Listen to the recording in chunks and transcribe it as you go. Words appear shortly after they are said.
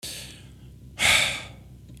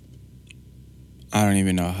I don't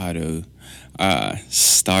even know how to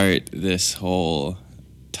start this whole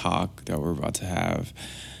talk that we're about to have.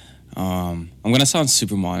 I'm gonna sound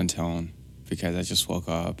super monotone because I just woke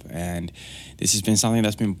up and this has been something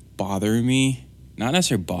that's been bothering me. Not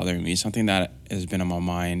necessarily bothering me, something that has been on my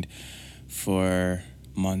mind for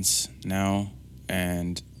months now,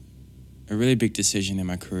 and a really big decision in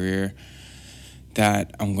my career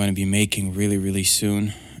that I'm going to be making really, really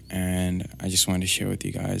soon. And I just wanted to share with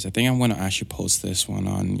you guys. I think I'm going to actually post this one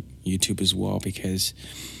on YouTube as well because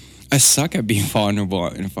I suck at being vulnerable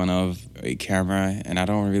in front of a camera, and I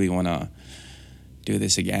don't really want to do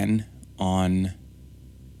this again on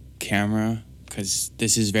camera because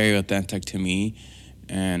this is very authentic to me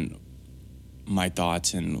and my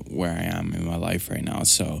thoughts and where I am in my life right now.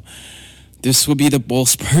 So this will be the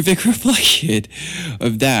most perfect reflection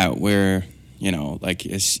of that, where like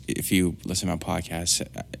if you listen to my podcast,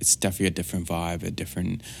 it's definitely a different vibe, a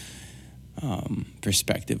different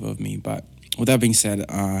perspective of me. But with that being said,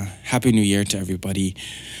 Happy New Year to everybody.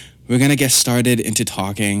 We're going to get started into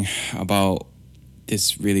talking about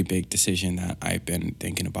this really big decision that I've been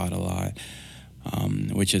thinking about a lot,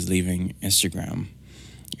 which is leaving Instagram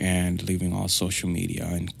and leaving all social media,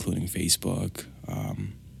 including Facebook.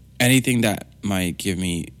 Anything that might give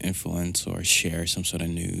me influence or share some sort of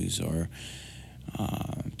news or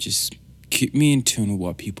just keep me in tune with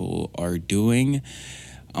what people are doing.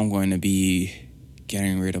 I'm going to be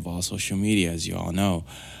getting rid of all social media, as you all know.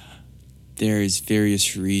 There's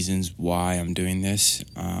various reasons why I'm doing this.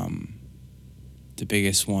 The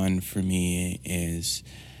biggest one for me is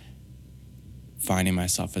finding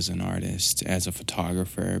myself as an artist, as a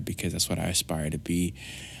photographer, because that's what I aspire to be.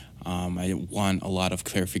 I want a lot of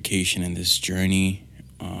clarification in this journey,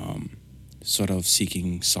 sort of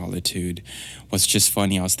seeking solitude. What's just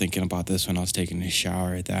funny, I was thinking about this when I was taking a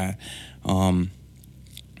shower, that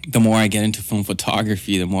the more I get into film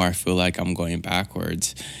photography, the more I feel like I'm going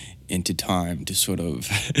backwards into time to sort of,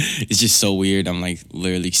 it's just so weird. I'm like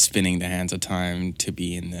literally spinning the hands of time to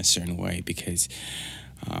be in a certain way because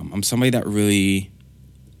I'm somebody that really,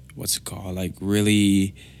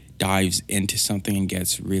 really dives into something and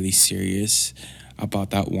gets really serious about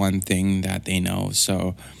that one thing that they know.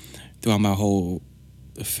 So throughout my whole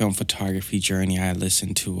film photography journey, I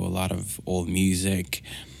listened to a lot of old music.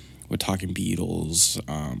 We're talking Beatles,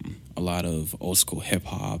 a lot of old school hip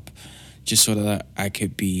hop, just so that I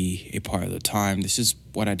could be a part of the time. This is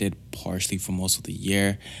what I did partially for most of the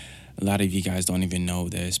year. A lot of you guys don't even know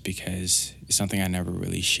this because it's something I never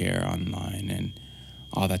really share online and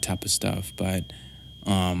all that type of stuff. But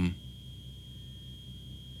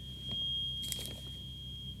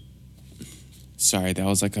sorry, that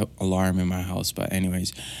was like an alarm in my house. But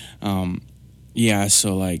anyways, yeah,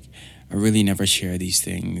 so like I really never share these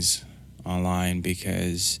things online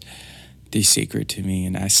because they're sacred to me,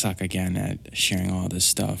 and I suck again at sharing all this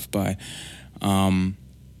stuff. But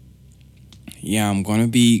yeah, I'm gonna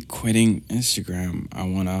be quitting Instagram. I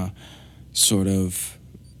wanna sort of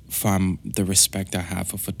find the respect I have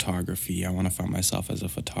for photography. I wanna find myself as a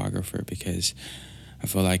photographer because I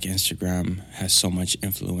feel like Instagram has so much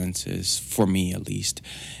influences, for me at least.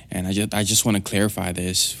 And I just want to clarify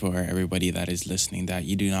this for everybody that is listening, that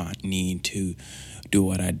you do not need to do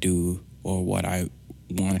what I do or what I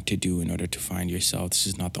wanted to do in order to find yourself. This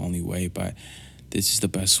is not the only way, but this is the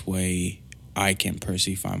best way I can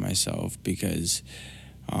personally find myself because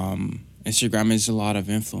Instagram is a lot of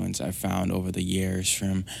influence I've found over the years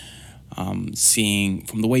from seeing,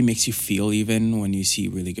 from the way it makes you feel, even when you see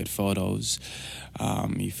really good photos.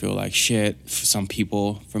 You feel like shit. For some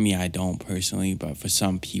people, for me, I don't personally, but for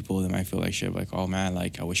some people, they might feel like shit, like, oh man,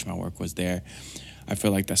 like, I wish my work was there. I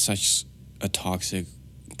feel like that's such a toxic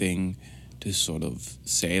thing to sort of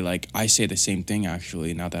say. Like, I say the same thing,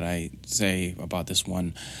 actually, now that I say about this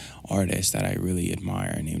one artist that I really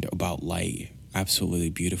admire named About Light. Absolutely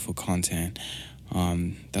beautiful content.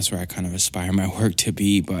 That's where I kind of aspire my work to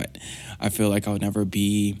be, but I feel like I'll never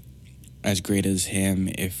be as great as him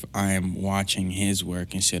if I'm watching his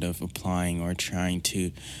work instead of applying or trying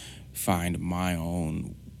to find my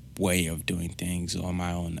own way of doing things or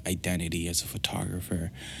my own identity as a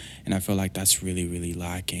photographer. And I feel like that's really, really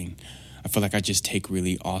lacking. I feel like I just take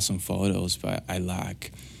really awesome photos, but I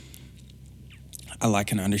lack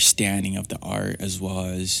an understanding of the art as well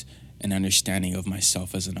as an understanding of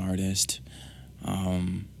myself as an artist.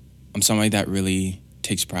 I'm somebody that really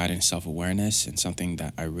takes pride in self-awareness, and something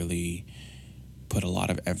that I really put a lot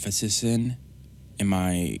of emphasis in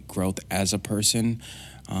my growth as a person.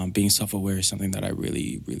 Being self-aware is something that I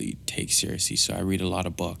really, really take seriously. So I read a lot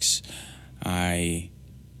of books. I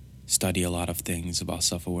study a lot of things about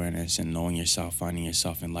self-awareness and knowing yourself, finding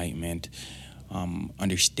yourself, enlightenment,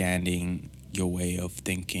 understanding your way of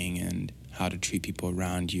thinking and how to treat people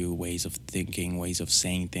around you, ways of thinking, ways of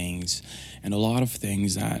saying things, and a lot of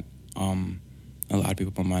things that a lot of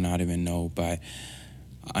people might not even know. But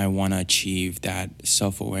I want to achieve that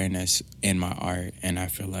self awareness in my art, and I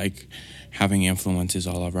feel like having influences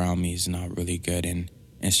all around me is not really good, and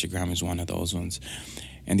Instagram is one of those ones.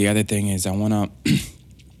 And the other thing is, I wanna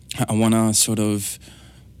sort of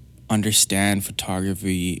understand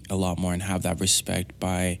photography a lot more and have that respect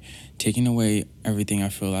by taking away everything I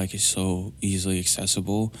feel like is so easily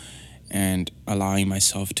accessible and allowing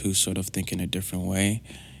myself to sort of think in a different way,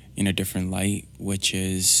 in a different light, which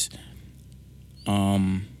is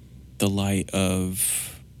um, the light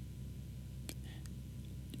of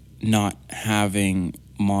not having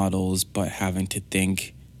models, but having to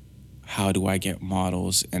think, how do I get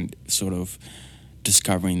models, and sort of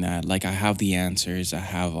discovering that. Like, I have the answers, I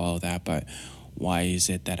have all that, but why is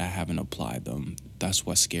it that I haven't applied them? That's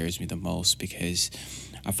what scares me the most, because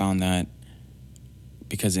I found that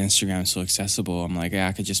because Instagram is so accessible, I'm like, yeah,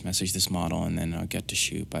 I could just message this model and then I'll get to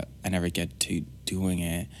shoot, but I never get to doing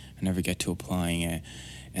it. I never get to applying it.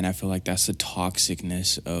 And I feel like that's the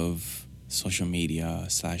toxicness of social media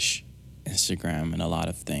slash Instagram and a lot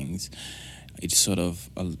of things. It sort of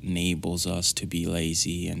enables us to be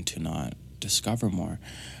lazy and to not discover more.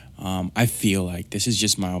 I feel like this is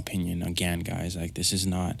just my opinion. Again, guys, like, this is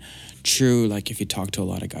not true. Like, if you talk to a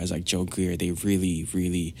lot of guys like Joe Greer, they really,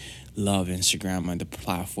 really love Instagram and the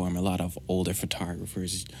platform. A lot of older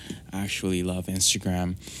photographers actually love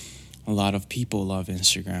Instagram. A lot of people love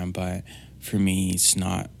Instagram, but for me, it's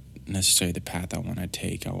not necessarily the path I want to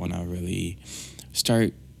take. I want to really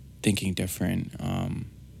start thinking different,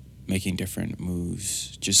 making different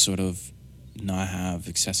moves, just sort of not have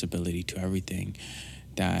accessibility to everything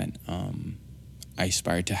that I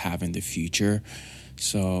aspire to have in the future.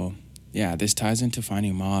 So, yeah, this ties into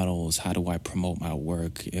finding models. How do I promote my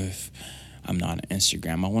work if I'm not on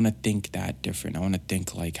Instagram? I want to think that different. I want to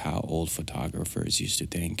think like how old photographers used to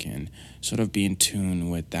think and sort of be in tune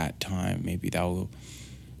with that time. Maybe that will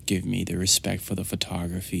give me the respect for the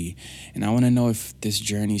photography. And I want to know if this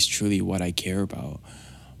journey is truly what I care about,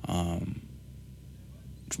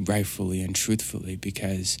 rightfully and truthfully,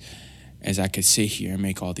 because as I could sit here and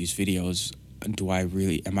make all these videos,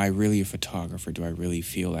 am I really a photographer? Do I really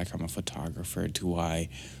feel like I'm a photographer? Do I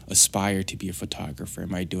aspire to be a photographer?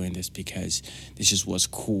 Am I doing this because this just was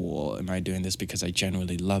cool? Am I doing this because I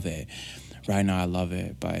genuinely love it? Right now I love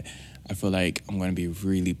it, but I feel like I'm going to be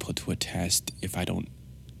really put to a test if I don't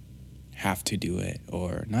have to do it,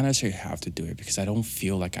 or not necessarily have to do it, because I don't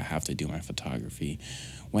feel like I have to do my photography.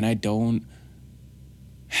 When I don't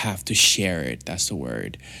have to share it, that's the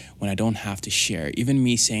word. When I don't have to share it, even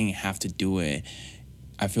me saying I have to do it,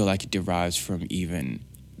 I feel like it derives from even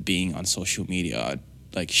being on social media,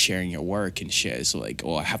 like sharing your work and shit. So like,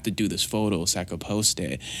 oh, I have to do this photo so I could post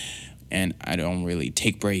it. And I don't really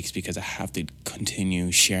take breaks because I have to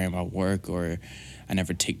continue sharing my work, or I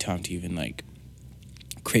never take time to even like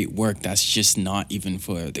create work that's just not even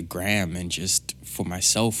for the gram and just for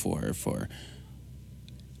myself or for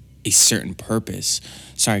a certain purpose.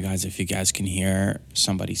 Sorry, guys, if you guys can hear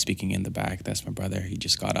somebody speaking in the back, that's my brother. He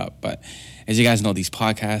just got up. But as you guys know, these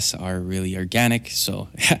podcasts are really organic, so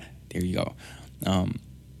there you go.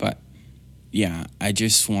 But yeah, I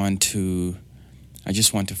just want to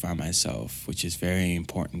find myself, which is very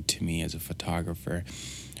important to me as a photographer.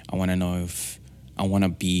 I want to know if I want to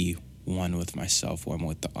be one with myself, one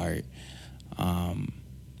with the art.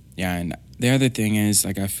 Yeah, and the other thing is,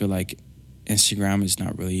 like, I feel like Instagram is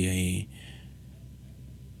not really a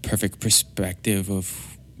perfect perspective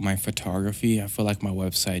of my photography. I feel like my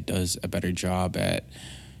website does a better job at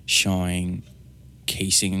showcasing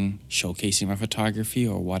my photography,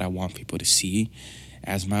 or what I want people to see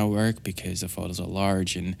as my work, because the photos are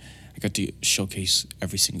large and I got to showcase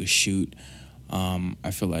every single shoot.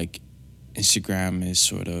 I feel like Instagram is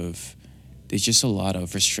sort of, there's just a lot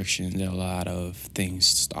of restrictions, a lot of things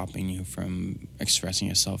stopping you from expressing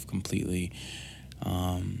yourself completely.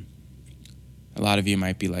 A lot of you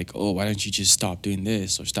might be like, oh, why don't you just stop doing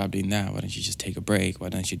this or stop doing that? Why don't you just take a break? Why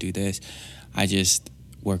don't you do this? I just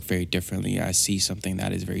work very differently. I see something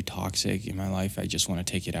that is very toxic in my life. I just want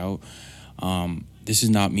to take it out. This is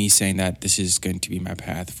not me saying that this is going to be my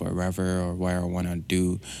path forever or where I want to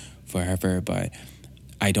do forever, but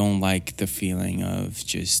I don't like the feeling of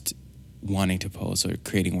just wanting to post or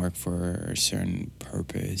creating work for a certain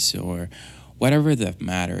purpose or whatever the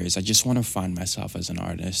matter is. I just want to find myself as an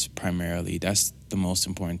artist primarily. That's the most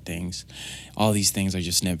important things. All these things are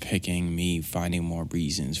just nitpicking, me finding more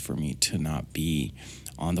reasons for me to not be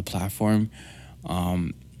on the platform.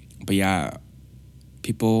 But yeah,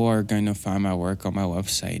 people are going to find my work on my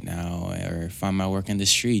website now, or find my work in the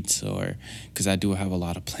streets, or because I do have a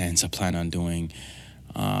lot of plans. I plan on doing,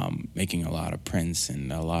 making a lot of prints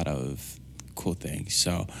and a lot of cool things.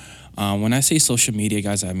 So when I say social media,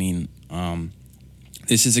 guys, I mean,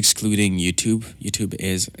 this is excluding YouTube. YouTube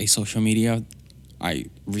is a social media. I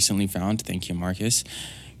recently found, thank you, Marcus,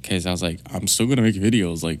 because I was like, I'm still gonna make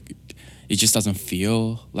videos. Like, it just doesn't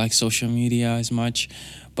feel like social media as much,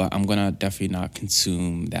 but I'm gonna definitely not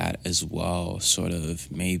consume that as well. Sort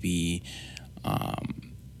of maybe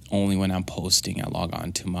only when I'm posting, I log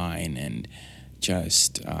on to mine and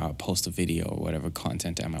just post a video or whatever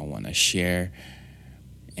content I might want to share,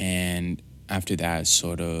 and after that,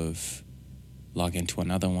 sort of log into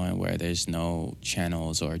another one where there's no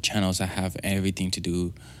channels, or channels that have everything to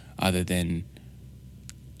do other than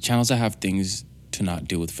channels that have things to not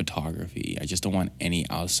do with photography. I just don't want any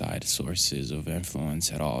outside sources of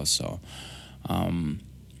influence at all. So,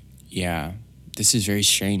 yeah, this is very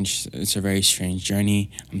strange. It's a very strange journey.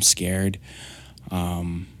 I'm scared.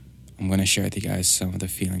 I'm going to share with you guys some of the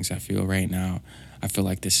feelings I feel right now. I feel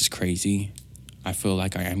like this is crazy. I feel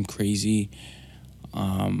like I am crazy.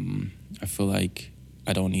 I feel like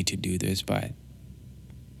I don't need to do this, but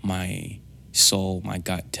my soul, my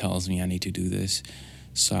gut tells me I need to do this.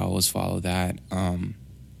 So I always follow that.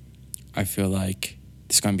 I feel like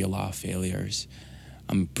there's going to be a lot of failures.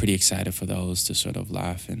 I'm pretty excited for those, to sort of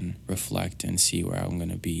laugh and reflect and see where I'm going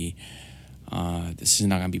to be. This is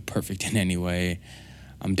not going to be perfect in any way.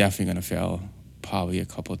 I'm definitely going to fail probably a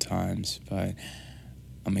couple times, but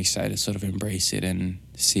I'm excited to sort of embrace it and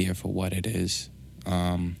see it for what it is.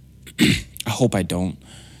 I hope I don't.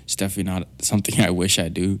 It's definitely not something I wish I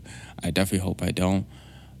do. I definitely hope I don't.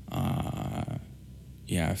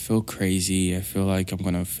 Yeah, I feel crazy. I feel like I'm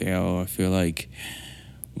going to fail. I feel like,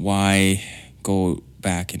 why go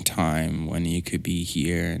back in time when you could be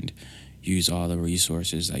here and use all the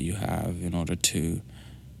resources that you have in order to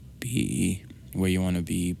be where you want to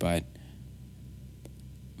be? But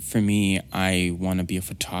for me, I want to be a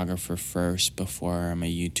photographer first before I'm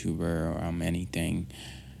a YouTuber or I'm anything.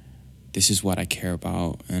 This is what I care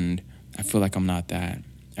about, and I feel like I'm not that.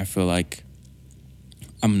 I feel like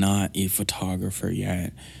I'm not a photographer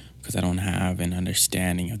yet because I don't have an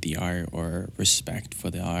understanding of the art or respect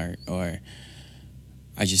for the art, or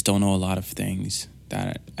I just don't know a lot of things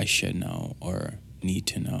that I should know or need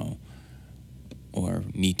to know or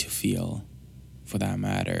need to feel, for that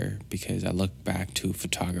matter, because I look back to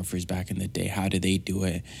photographers back in the day. How did they do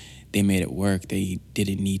it? They made it work. They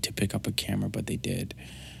didn't need to pick up a camera, but they did.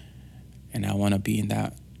 And I want to be in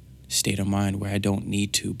that state of mind where I don't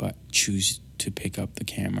need to, but choose to pick up the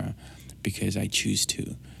camera because I choose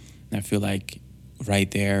to. And I feel like right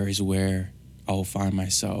there is where I'll find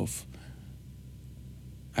myself.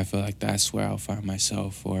 I feel like that's where I'll find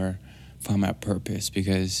myself, or find my purpose,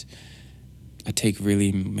 because I take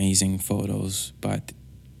really amazing photos, but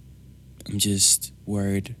I'm just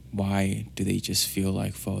worried, why do they just feel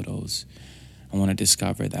like photos? I want to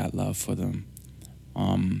discover that love for them.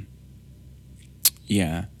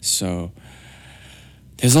 Yeah, so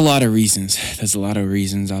there's a lot of reasons. There's a lot of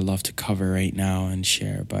reasons I love to cover right now and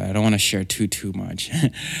share, but I don't want to share too much.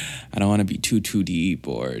 I don't want to be too deep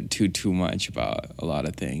or too much about a lot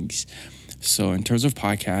of things. So in terms of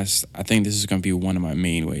podcasts, I think this is going to be one of my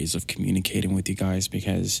main ways of communicating with you guys,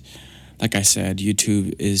 because, like I said,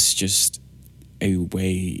 YouTube is just a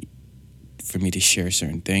way for me to share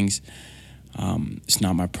certain things. It's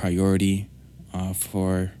not my priority.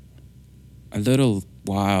 For a little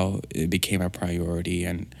while, it became a priority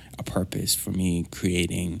and a purpose for me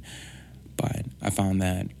creating, but I found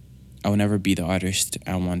that I will never be the artist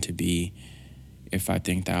I want to be if I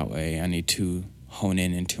think that way. I need to hone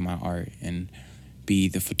in into my art and be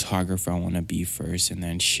the photographer I want to be first, and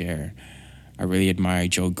then share. I really admire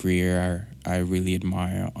Joe Greer. I really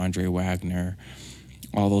admire Andre Wagner.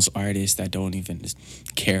 All those artists that don't even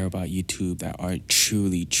care about YouTube, that are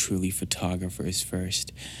truly photographers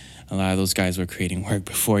first. A lot of those guys were creating work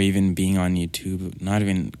before even being on YouTube, not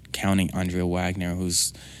even counting Andre Wagner,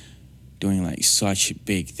 who's doing like such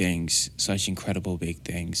big things, such incredible big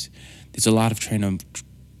things. There's a lot of train of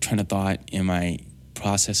thought in my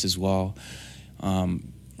process as well,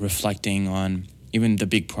 reflecting on even the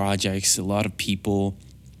big projects. A lot of people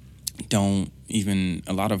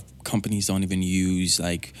a lot of companies don't even use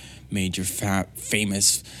like major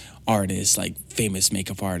famous artists, like famous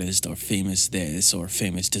makeup artist or famous this or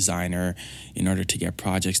famous designer, in order to get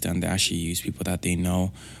projects done. They actually use people that they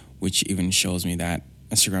know, which even shows me that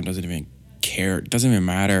Instagram doesn't even care. It doesn't even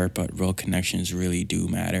matter, but real connections really do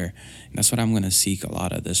matter. And that's what I'm going to seek a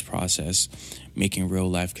lot of this process, making real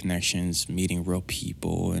life connections, meeting real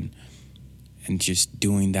people, and just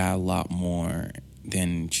doing that a lot more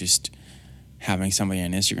than just having somebody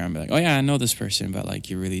on Instagram be like, oh yeah, I know this person, but like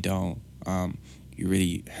you really don't. You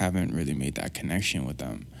really haven't really made that connection with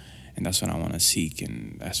them. And that's what I want to seek,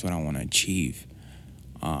 and that's what I want to achieve.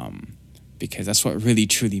 Because that's what really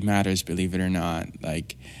truly matters, believe it or not.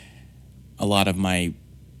 Like, a lot of my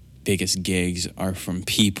biggest gigs are from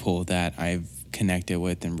people that I've connected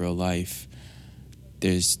with in real life.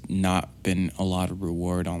 There's not been a lot of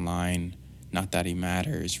reward online. Not that it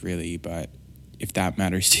matters really, but if that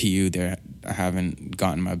matters to you, I haven't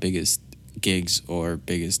gotten my biggest gigs or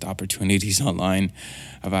biggest opportunities online.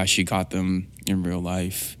 I've actually got them in real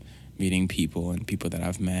life, meeting people and people that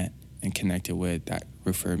I've met and connected with that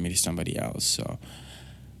referred me to somebody else. So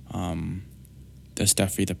that's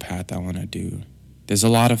definitely the path I want to do. There's a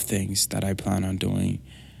lot of things that I plan on doing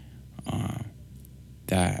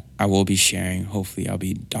that I will be sharing. Hopefully I'll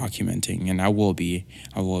be documenting, and I will be.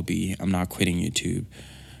 I'm not quitting YouTube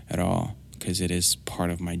at all, because it is part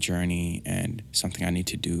of my journey and something I need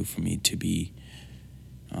to do for me to be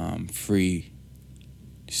free.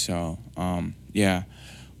 So, yeah.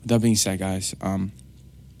 With that being said, guys, I'm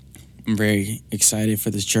very excited for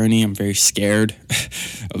this journey. I'm very scared.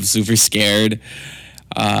 I'm super scared.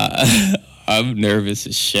 I'm nervous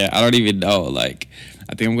as shit. I don't even know. Like,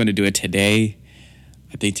 I think I'm going to do it today.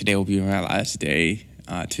 I think today will be my last day.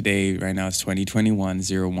 Today, right now, it's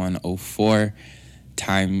 2021-01-04.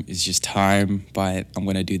 Time is just time, but I'm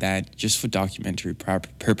going to do that just for documentary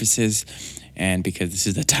purposes, and because this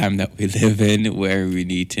is the time that we live in where we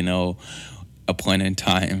need to know a point in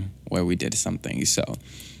time where we did something. So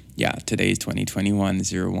yeah, today is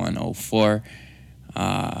 2021-01-04.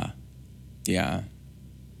 Yeah,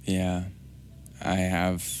 I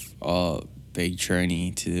have a big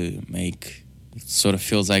journey to make. It sort of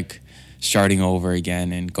feels like starting over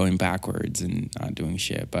again and going backwards and not doing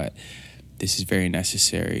shit, but this is very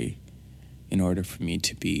necessary in order for me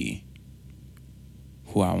to be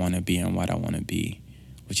who I want to be and what I want to be,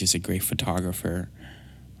 which is a great photographer.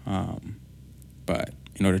 But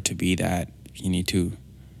in order to be that, you need to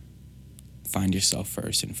find yourself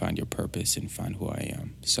first and find your purpose and find who I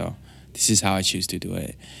am. So this is how I choose to do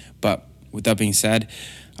it. But with that being said,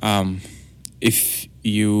 if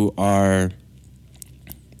you are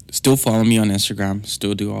still follow me on Instagram,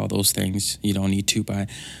 still do all those things. You don't need to, but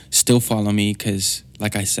still follow me, because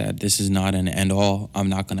like I said, this is not an end all. I'm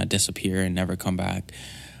not going to disappear and never come back.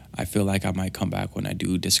 I feel like I might come back when I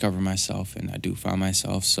do discover myself and I do find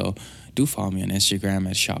myself. So do follow me on Instagram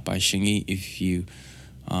at Shot by Shingy if you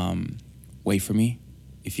wait for me.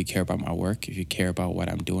 If you care about my work, if you care about what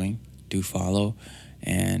I'm doing, do follow.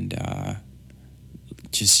 And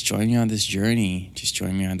just join me on this journey.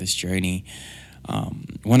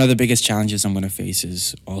 One of the biggest challenges I'm going to face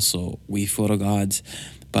is also We Photo Gods,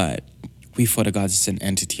 but We Photo Gods is an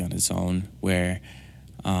entity on its own where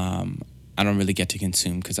I don't really get to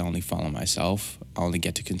consume, because I only follow myself. I only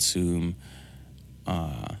get to consume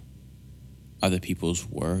other people's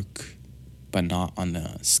work, but not on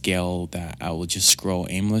the scale that I will just scroll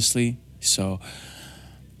aimlessly. So,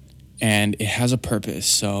 and it has a purpose,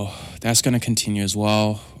 so that's going to continue as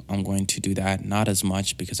well. I'm going to do that, not as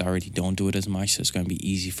much because I already don't do it as much, so it's going to be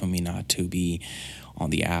easy for me not to be on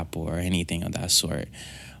the app or anything of that sort.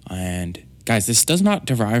 And guys, this does not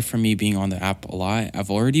derive from me being on the app a lot.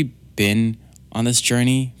 I've already been on this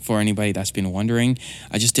journey, for anybody that's been wondering.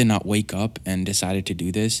 I just did not wake up and decided to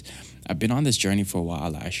do this. I've been on this journey for a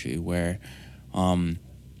while, actually, where I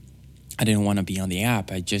didn't want to be on the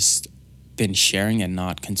app. I just been sharing and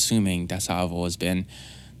not consuming. That's how I've always been.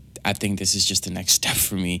 I think this is just the next step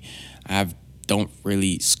for me. Don't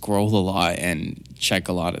really scroll a lot and check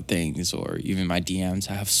a lot of things, or even my DMs.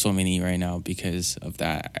 I have so many right now because of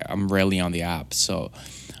that. I'm rarely on the app. So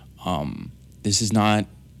this is not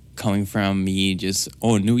coming from me just,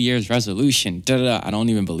 New Year's resolution. I don't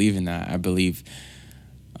even believe in that. I believe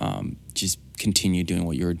just continue doing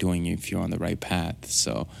what you're doing if you're on the right path.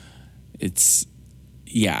 So it's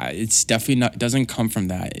definitely not, it doesn't come from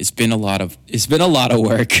that. It's been a lot of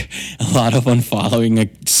work, a lot of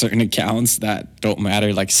unfollowing certain accounts that don't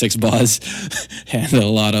matter, like Six Buzz, and a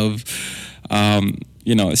lot of,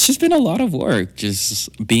 it's just been a lot of work,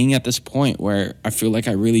 just being at this point where I feel like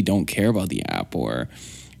I really don't care about the app, or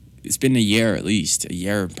it's been a year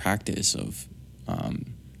of practice of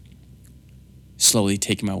slowly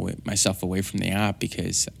taking myself away from the app,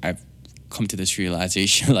 because I've come to this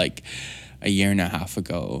realization like a year and a half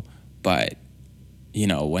ago, but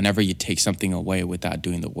whenever you take something away without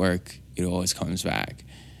doing the work, it always comes back.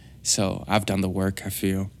 So I've done the work. I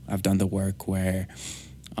feel I've done the work where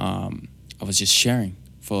I was just sharing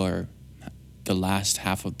for the last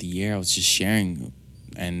half of the year. I was just sharing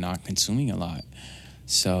and not consuming a lot.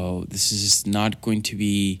 So this is not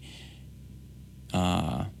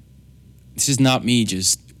me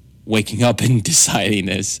just waking up and deciding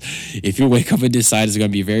this. If you wake up and decide, it's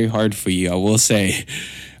going to be very hard for you, I will say.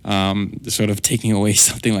 Sort of taking away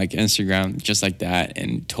something like Instagram just like that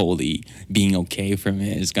and totally being okay from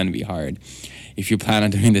it is going to be hard. If you plan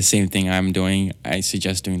on doing the same thing I'm doing, I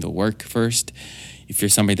suggest doing the work first. If you're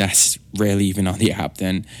somebody that's rarely even on the app,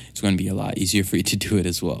 then it's going to be a lot easier for you to do it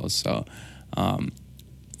as well. So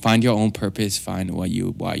find your own purpose, find why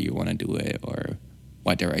you want to do it, or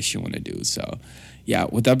what direction you want to do. So yeah,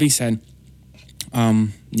 with that being said,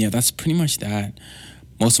 that's pretty much that.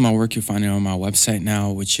 Most of my work you'll find it on my website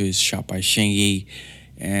now, which is Shop by Shingy.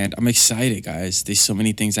 And I'm excited, guys. There's so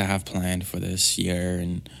many things I have planned for this year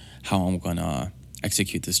and how I'm going to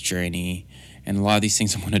execute this journey. And a lot of these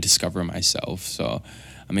things I'm going to discover myself. So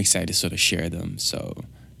I'm excited to sort of share them. So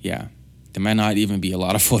yeah, there might not even be a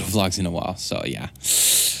lot of photo vlogs in a while. So yeah,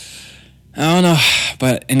 I don't know.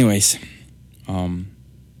 But anyways,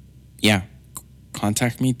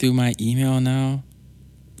 contact me through my email now.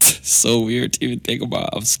 So weird to even think about.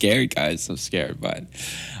 I'm scared, guys. I'm scared, but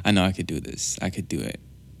I know I could do this. I could do it.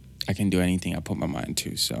 I can do anything I put my mind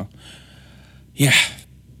to. So, yeah.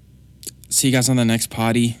 See you guys on the next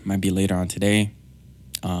potty. Might be later on today.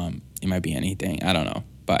 It might be anything. I don't know.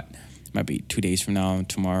 But it might be 2 days from now,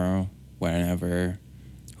 tomorrow, whenever.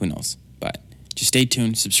 Who knows? But just stay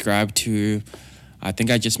tuned. Subscribe to... I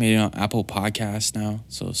think I just made it on Apple Podcasts now.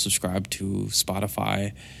 So subscribe to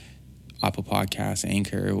Spotify, Apple Podcasts,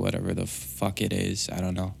 Anchor, whatever the fuck it is. I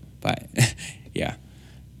don't know. But yeah.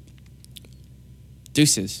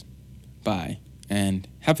 Deuces. Bye. And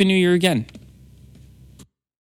Happy New Year again.